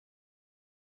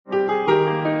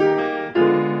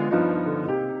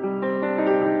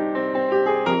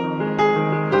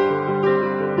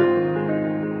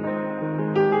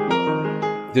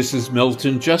This is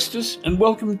Milton Justice, and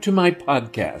welcome to my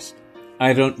podcast,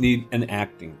 I Don't Need an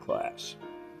Acting Class.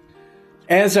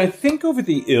 As I think over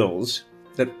the ills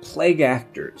that plague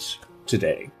actors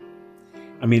today,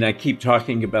 I keep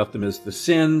talking about them as the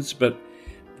sins, but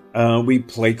we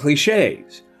play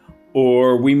cliches,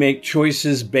 or we make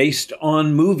choices based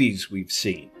on movies we've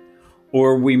seen,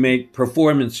 or we make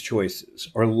performance choices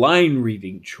or line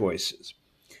reading choices.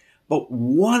 But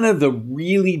one of the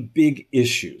really big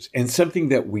issues, and something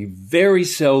that we very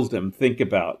seldom think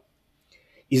about,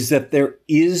 is that there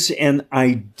is an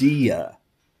idea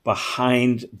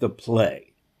behind the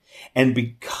play. And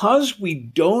because we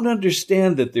don't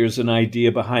understand that there's an idea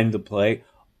behind the play,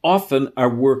 often our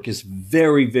work is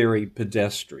very, very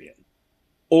pedestrian,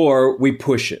 or we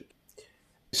push it.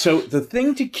 So the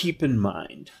thing to keep in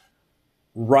mind,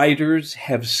 writers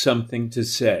have something to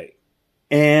say.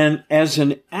 And as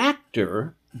an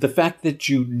actor, the fact that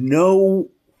you know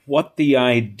what the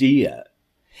idea,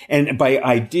 and by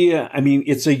idea,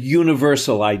 it's a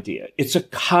universal idea. It's a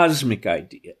cosmic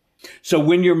idea. So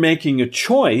when you're making a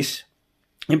choice,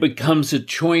 it becomes a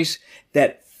choice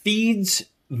that feeds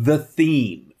the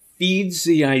theme, feeds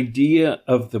the idea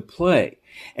of the play.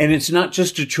 And it's not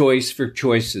just a choice for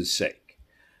choice's sake.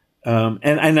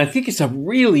 And I think it's a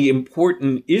really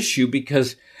important issue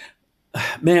because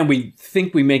we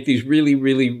think we make these really,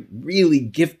 really, really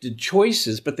gifted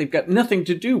choices, but they've got nothing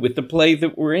to do with the play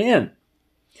that we're in.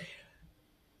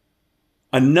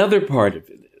 Another part of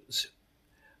it is,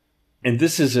 and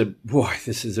this is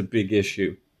a big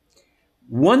issue.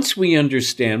 Once we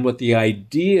understand what the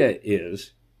idea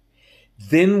is,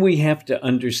 then we have to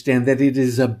understand that it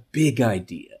is a big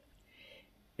idea.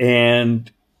 And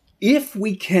if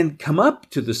we can come up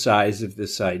to the size of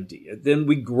this idea, then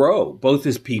we grow, both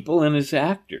as people and as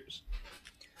actors.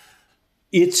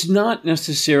 It's not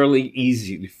necessarily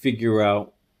easy to figure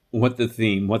out what the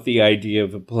theme, what the idea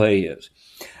of a play is.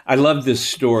 I love this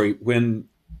story. When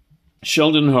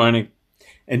Sheldon Harnick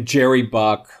and Jerry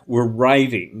Bach were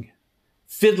writing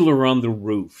Fiddler on the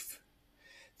Roof,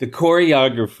 the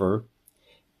choreographer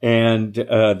and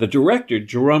the director,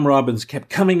 Jerome Robbins,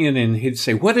 kept coming in and he'd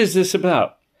say, "What is this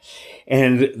about?"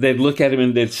 And they'd look at him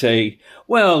and they'd say,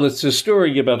 "Well, it's a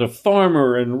story about a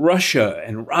farmer in Russia."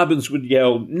 And Robbins would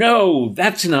yell, "No,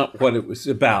 that's not what it was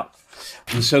about."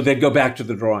 And so they'd go back to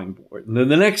the drawing board. And then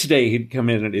the next day he'd come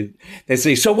in and they'd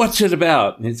say, "So what's it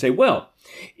about?" And he'd say, "Well,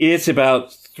 it's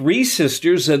about three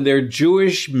sisters and their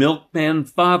Jewish milkman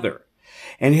father."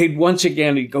 And he'd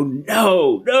go,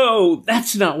 "No,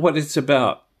 that's not what it's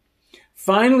about."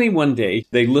 Finally, one day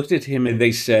they looked at him and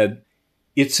they said,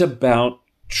 "It's about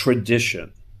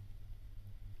tradition."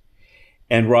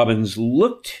 And Robbins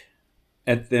looked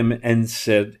at them and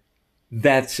said,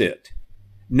 "That's it.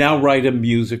 Now write a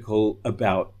musical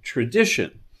about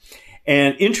tradition."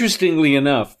 And interestingly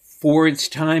enough, for its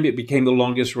time, it became the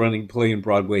longest running play in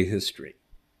Broadway history.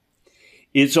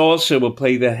 It's also a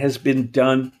play that has been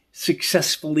done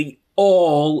successfully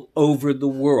all over the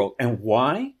world. And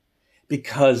why?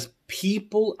 Because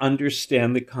people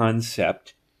understand the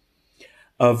concept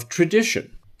of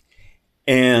tradition.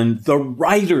 And the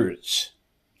writers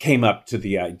came up to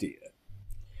the idea.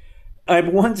 I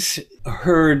once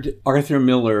heard Arthur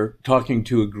Miller talking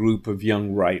to a group of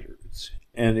young writers,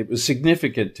 and it was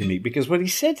significant to me because what he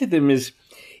said to them is,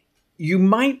 you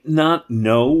might not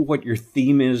know what your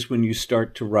theme is when you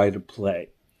start to write a play.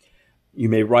 You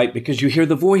may write because you hear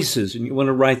the voices and you want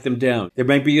to write them down. There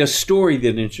may be a story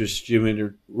that interests you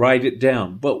and write it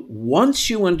down. But once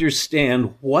you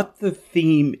understand what the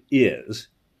theme is,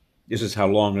 this is how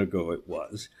long ago it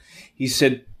was, he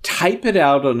said, type it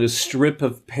out on a strip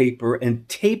of paper and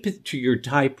tape it to your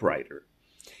typewriter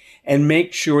and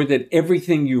make sure that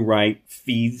everything you write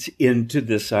feeds into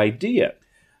this idea.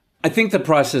 I think the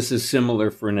process is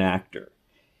similar for an actor.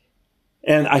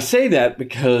 And I say that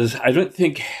because I don't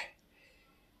think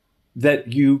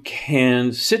that you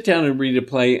can sit down and read a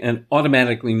play and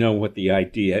automatically know what the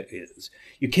idea is.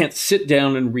 You can't sit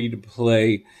down and read a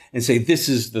play and say, this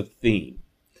is the theme.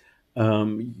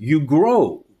 You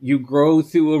grow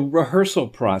through a rehearsal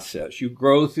process. You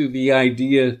grow through the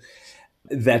idea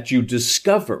that you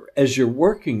discover as you're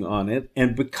working on it.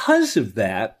 And because of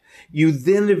that, you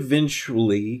then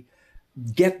eventually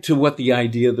get to what the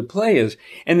idea of the play is.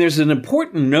 And there's an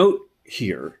important note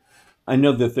here. I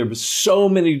know that there were so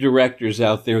many directors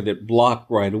out there that block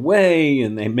right away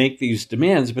and they make these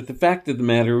demands. But the fact of the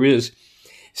matter is,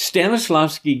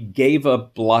 Stanislavski gave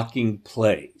up blocking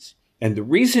plays. And the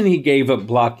reason he gave up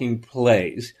blocking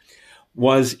plays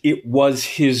was it was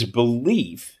his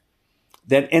belief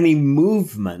that any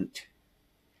movement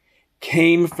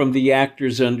came from the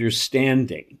actor's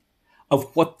understanding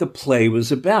of what the play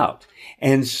was about.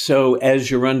 And so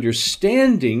as your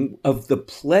understanding of the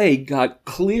play got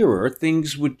clearer,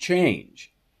 things would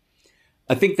change.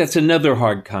 I think that's another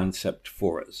hard concept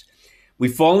for us. We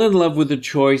fall in love with a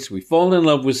choice. We fall in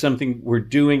love with something we're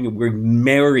doing, and we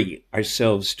marry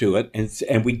ourselves to it,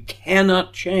 and we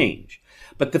cannot change.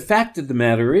 But the fact of the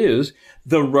matter is,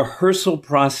 the rehearsal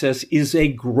process is a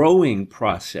growing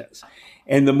process.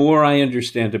 And the more I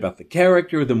understand about the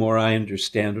character, the more I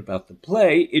understand about the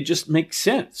play, it just makes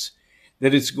sense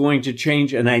that it's going to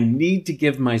change, and I need to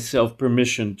give myself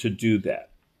permission to do that.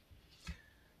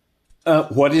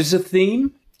 What is a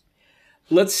theme?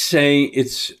 Let's say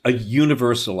it's a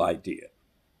universal idea.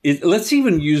 Let's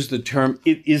even use the term,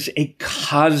 it is a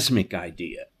cosmic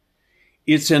idea.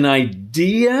 It's an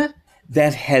idea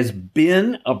that has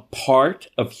been a part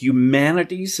of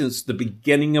humanity since the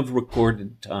beginning of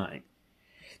recorded time.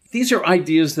 These are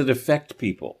ideas that affect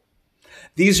people.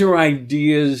 These are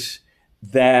ideas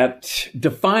that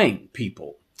define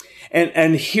people.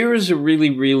 And here's a really,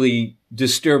 really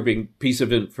disturbing piece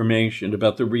of information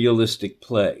about the realistic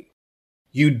play.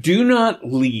 You do not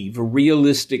leave a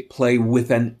realistic play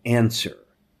with an answer.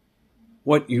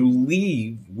 What you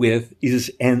leave with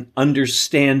is an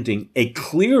understanding, a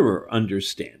clearer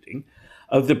understanding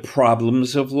of the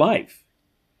problems of life.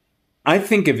 I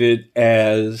think of it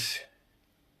as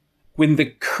when the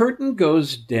curtain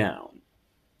goes down,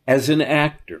 as an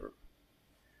actor,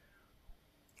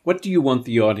 what do you want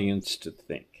the audience to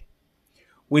think?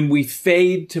 When we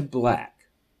fade to black,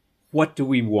 what do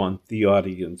we want the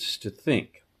audience to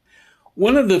think?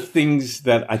 One of the things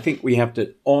that I think we have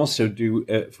to also do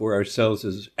for ourselves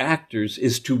as actors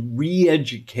is to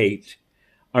re-educate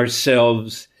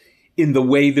ourselves in the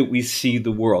way that we see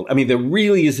the world. I mean, there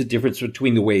really is a difference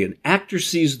between the way an actor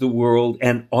sees the world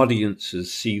and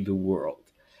audiences see the world.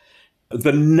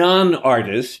 The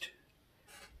non-artist,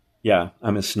 yeah,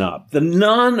 I'm a snob. The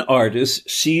non-artist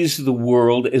sees the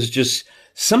world as just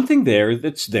something there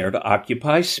that's there to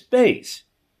occupy space.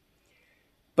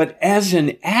 But as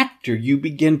an actor, you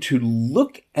begin to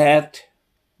look at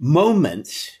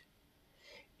moments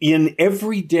in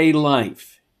everyday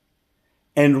life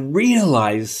and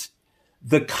realize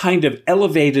the kind of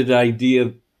elevated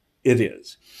idea it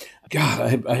is.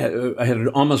 God, I had an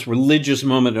almost religious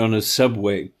moment on a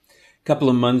subway a couple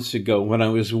of months ago when I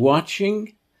was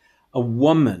watching a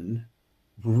woman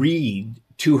read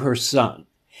to her son.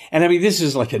 And I mean, this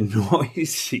is like a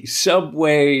noisy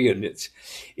subway, and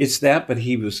it's that, but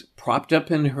he was propped up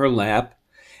in her lap,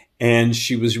 and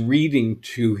she was reading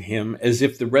to him as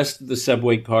if the rest of the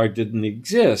subway car didn't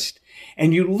exist.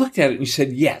 And you looked at it and you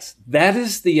said, yes, that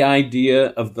is the idea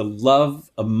of the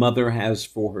love a mother has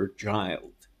for her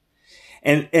child.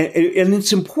 And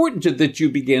it's important that you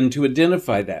begin to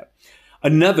identify that.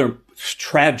 Another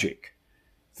tragic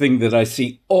thing that I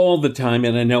see all the time,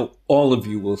 and I know all of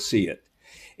you will see it,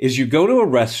 is you go to a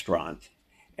restaurant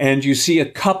and you see a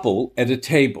couple at a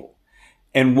table,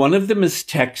 and one of them is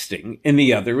texting and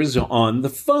the other is on the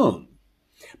phone.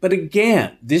 But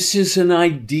again, this is an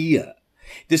idea.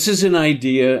 This is an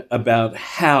idea about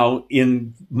how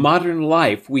in modern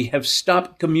life we have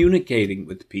stopped communicating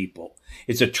with people.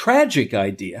 It's a tragic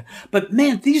idea, but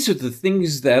man, these are the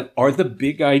things that are the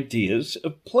big ideas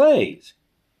of plays.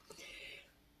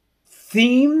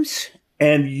 Themes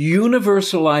and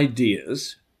universal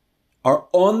ideas are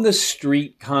on the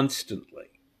street constantly.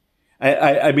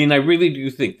 I mean, I really do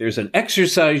think there's an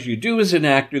exercise you do as an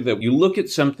actor that you look at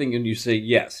something and you say,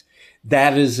 yes,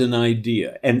 that is an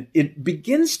idea. And it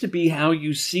begins to be how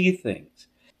you see things.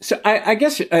 So I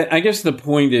guess the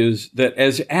point is that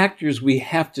as actors, we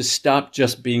have to stop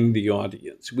just being the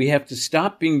audience. We have to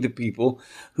stop being the people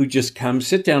who just come,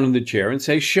 sit down in the chair and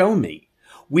say, show me.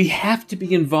 We have to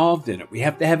be involved in it. We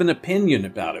have to have an opinion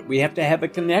about it. We have to have a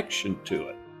connection to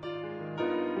it.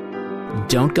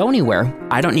 Don't go anywhere.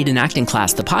 I Don't Need an Acting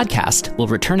Class, the podcast, will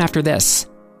return after this.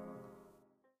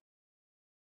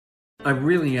 I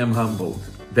really am humbled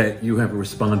that you have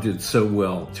responded so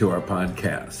well to our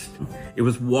podcast. It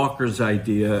was Walker's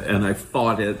idea, and I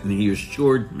fought it, and he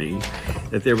assured me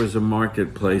that there was a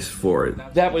marketplace for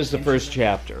it. That was the first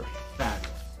chapter.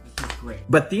 Great.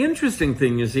 But the interesting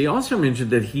thing is he also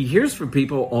mentioned that he hears from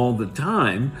people all the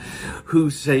time who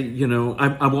say, you know,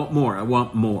 I want more, I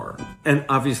want more. And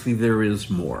obviously there is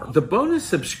more. The bonus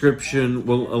subscription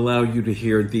will allow you to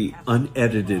hear the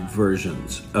unedited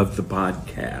versions of the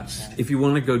podcast if you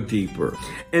want to go deeper.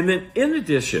 And then in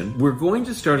addition, we're going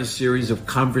to start a series of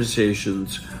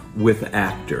conversations with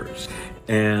actors.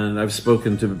 And I've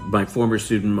spoken to my former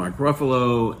student, Mark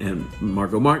Ruffalo, and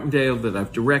Margot Martindale, that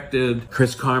I've directed,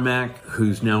 Chris Carmack,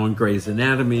 who's now in Grey's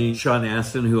Anatomy, Sean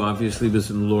Astin, who obviously was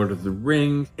in Lord of the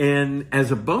Rings. And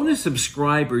as a bonus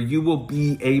subscriber, you will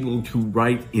be able to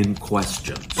write in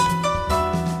questions.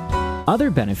 Other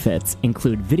benefits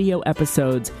include video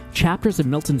episodes, chapters of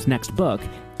Milton's next book,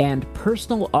 and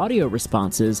personal audio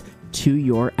responses to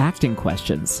your acting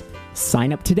questions.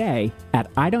 Sign up today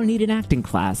at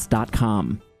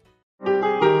idon'tneedanactingclass.com.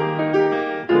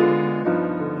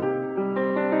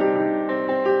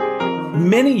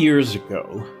 Many years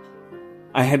ago,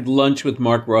 I had lunch with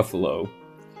Mark Ruffalo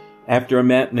after a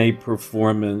matinee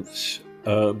performance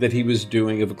that he was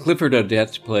doing of a Clifford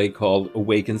Odets play called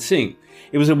Awake and Sing.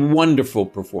 It was a wonderful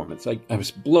performance. I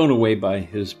was blown away by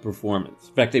his performance.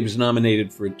 In fact, he was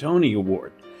nominated for a Tony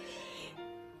Award.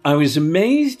 I was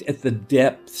amazed at the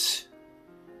depths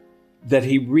that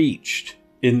he reached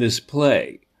in this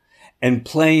play and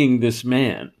playing this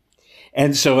man.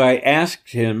 And so I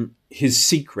asked him his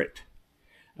secret.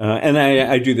 And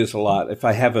I do this a lot. If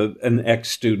I have an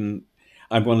ex-student,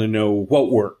 I want to know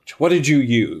what worked. What did you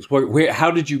use?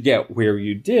 How did you get where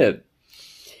you did?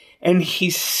 And he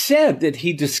said that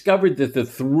he discovered that the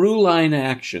through-line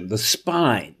action, the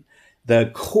spine,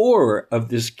 the core of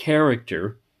this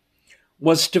character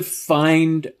was to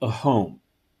find a home.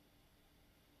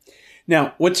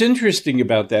 Now, what's interesting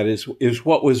about that is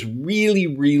what was really,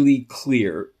 really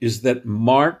clear is that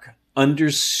Mark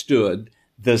understood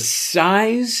the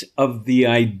size of the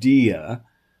idea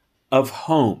of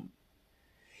home.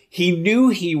 He knew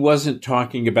he wasn't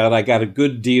talking about, I got a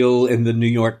good deal in the New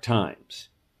York Times.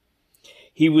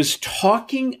 He was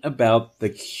talking about the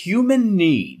human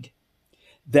need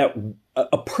that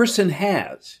a person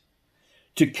has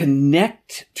to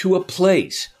connect to a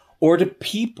place or to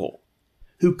people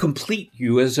who complete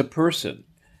you as a person.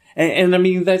 And I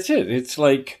mean, that's it. It's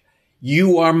like,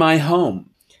 you are my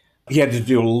home. He had to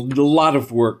do a lot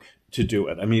of work to do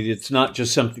it. I mean, it's not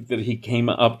just something that he came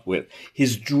up with.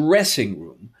 His dressing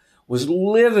room was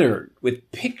littered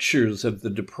with pictures of the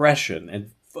Depression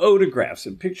and photographs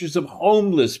and pictures of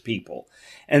homeless people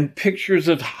and pictures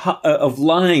of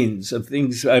lines of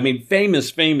things. I mean,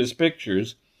 famous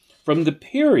pictures from the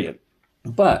period.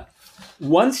 But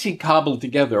once he cobbled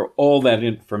together all that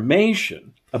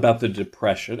information about the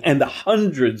Depression and the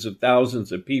hundreds of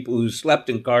thousands of people who slept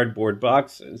in cardboard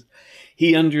boxes,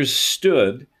 he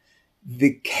understood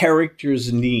the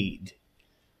character's need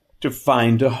to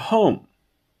find a home.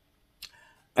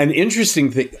 An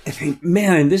interesting thing,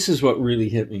 man, and this is what really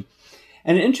hit me.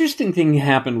 An interesting thing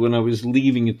happened when I was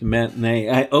leaving at the matinee.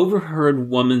 I overheard a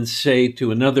woman say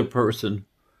to another person,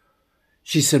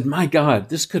 she said, "My God,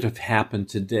 this could have happened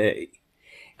today."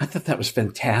 I thought that was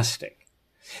fantastic.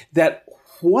 That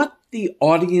what the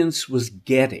audience was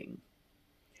getting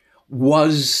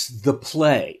was the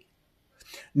play.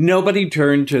 Nobody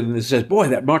turned to them and said, "Boy,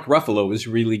 that Mark Ruffalo is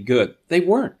really good." They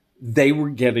weren't. They were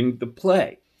getting the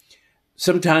play.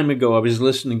 Some time ago, I was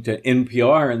listening to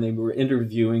NPR and they were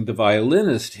interviewing the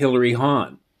violinist Hilary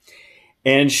Hahn.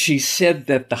 And she said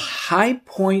that the high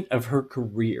point of her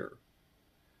career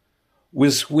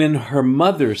was when her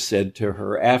mother said to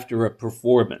her after a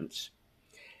performance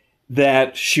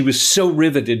that she was so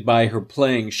riveted by her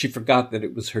playing, she forgot that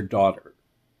it was her daughter.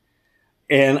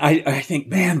 And I think,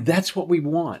 man, that's what we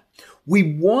want.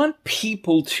 We want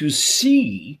people to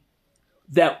see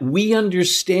that we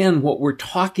understand what we're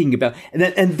talking about.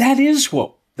 And that is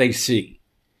what they see.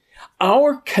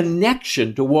 Our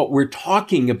connection to what we're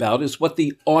talking about is what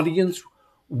the audience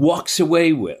walks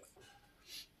away with.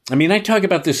 I mean, I talk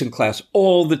about this in class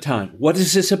all the time. What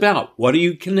is this about? What are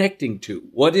you connecting to?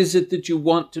 What is it that you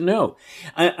want to know?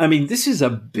 I mean, this is a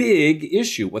big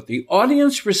issue. What the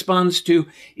audience responds to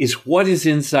is what is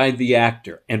inside the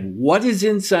actor. And what is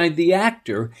inside the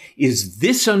actor is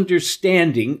this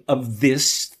understanding of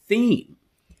this theme.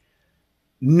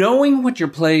 Knowing what your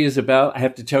play is about, I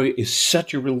have to tell you, is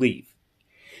such a relief.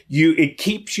 It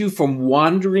keeps you from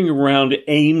wandering around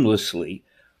aimlessly,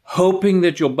 hoping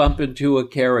that you'll bump into a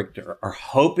character or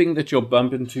hoping that you'll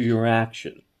bump into your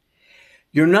action.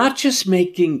 You're not just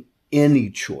making any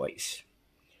choice.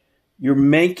 You're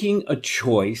making a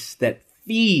choice that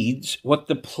feeds what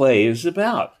the play is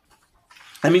about.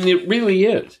 I mean, it really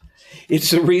is.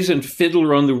 It's the reason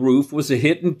Fiddler on the Roof was a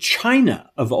hit in China,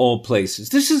 of all places.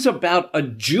 This is about a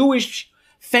Jewish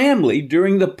family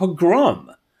during the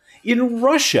pogrom in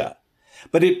Russia,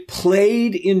 but it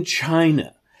played in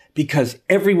China because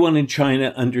everyone in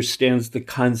China understands the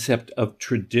concept of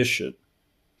tradition.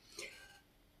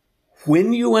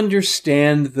 When you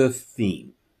understand the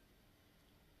theme,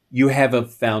 you have a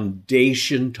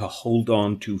foundation to hold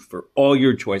on to for all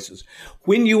your choices.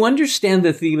 When you understand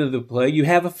the theme of the play, you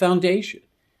have a foundation.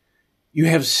 You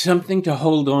have something to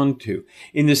hold on to.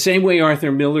 In the same way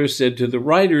Arthur Miller said to the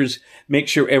writers, make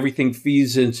sure everything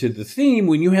feeds into the theme.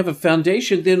 When you have a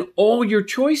foundation, then all your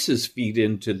choices feed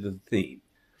into the theme.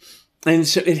 And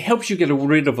so it helps you get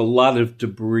rid of a lot of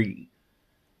debris.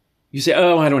 You say,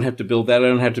 oh, I don't have to build that. I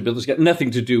don't have to build this. It's got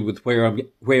nothing to do with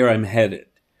where I'm headed.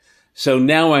 So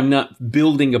now I'm not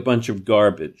building a bunch of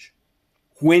garbage.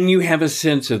 When you have a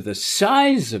sense of the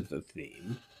size of the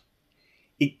theme,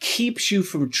 it keeps you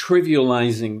from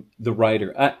trivializing the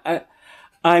writer.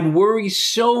 I worry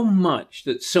so much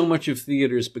that so much of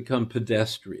theater has become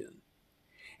pedestrian.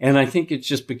 And I think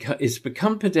it's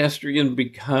become pedestrian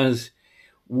because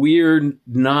we're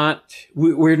not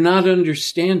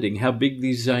understanding how big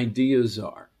these ideas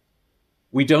are.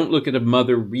 We don't look at a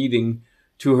mother reading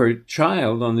to her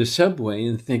child on the subway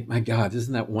and think, my God,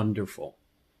 isn't that wonderful?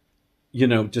 You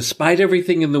know, despite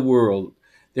everything in the world,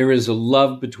 there is a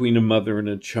love between a mother and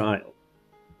a child.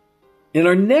 In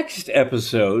our next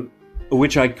episode,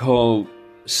 which I call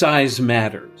Size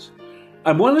Matters,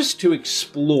 I want us to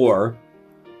explore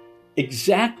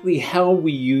exactly how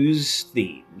we use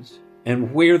themes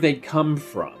and where they come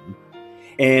from,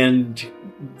 and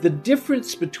the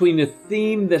difference between a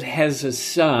theme that has a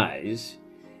size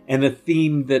and a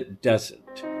theme that doesn't.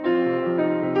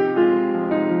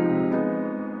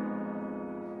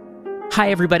 Hi,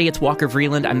 everybody. It's Walker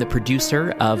Vreeland. I'm the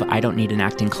producer of I Don't Need an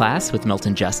Acting Class with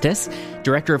Milton Justice.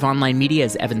 Director of Online Media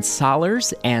is Evan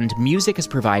Solers, and music is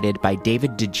provided by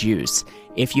David DeJuice.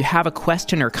 If you have a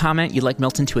question or comment you'd like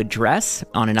Milton to address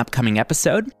on an upcoming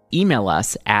episode, email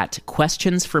us at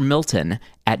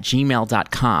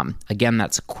questionsformilton@gmail.com. Again,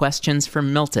 that's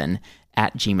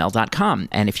questionsformilton@gmail.com.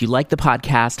 And if you like the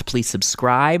podcast, please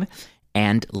subscribe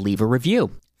and leave a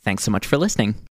review. Thanks so much for listening.